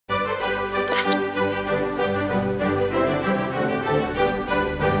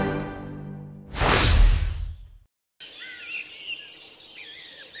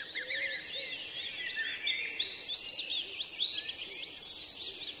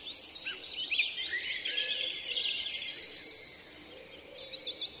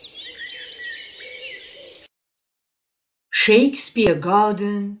Shakespeare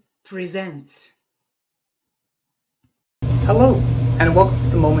Garden presents. Hello, and welcome to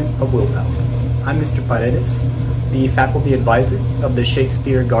the Moment of Willpower. I'm Mr. Paredes, the faculty advisor of the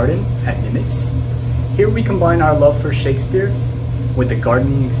Shakespeare Garden at Nimitz. Here we combine our love for Shakespeare with the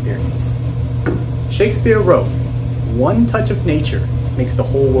gardening experience. Shakespeare wrote, "One touch of nature makes the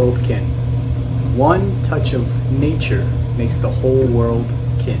whole world kin. One touch of nature makes the whole world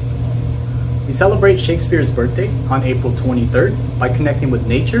kin." We celebrate Shakespeare's birthday on April 23rd by connecting with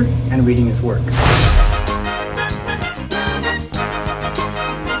nature and reading his work.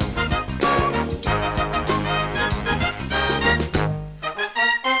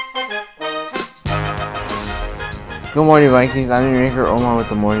 Good morning, Vikings. I'm Enrique Omar with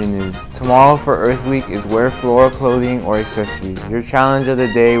the morning news. Tomorrow for Earth Week is wear floral clothing or accessories. Your challenge of the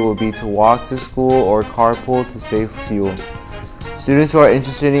day will be to walk to school or carpool to save fuel. Students who are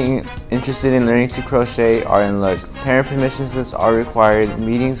interested in learning to crochet are in luck. Parent permission slips are required.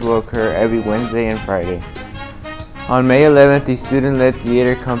 Meetings will occur every Wednesday and Friday. On May 11th, the student-led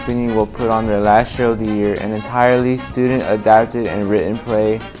theater company will put on their last show of the year, an entirely student-adapted and written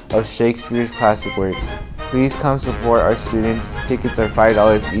play of Shakespeare's classic works. Please come support our students. Tickets are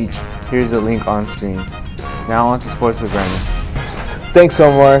 $5 each. Here's the link on screen. Now on to sports with Brandon. Thanks,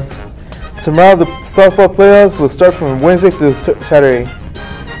 Omar. Tomorrow the softball playoffs will start from Wednesday through Saturday.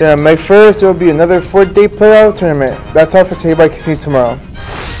 Then on May 1st, there will be another 4-day playoff tournament. That's all for today by Casino tomorrow.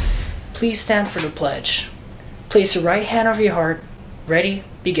 Please stand for the pledge. Place your right hand over your heart. Ready?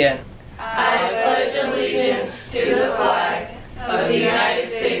 Begin. I pledge allegiance to the flag of the United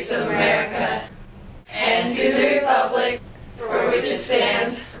States of America and to the republic for which it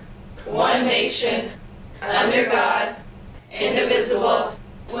stands, one nation, under God, indivisible,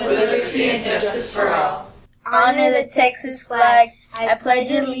 with liberty and justice for all. Honor the Texas flag. I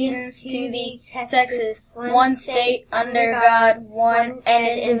pledge allegiance to the Texas, one state, under God, one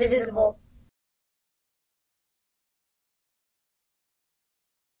and indivisible,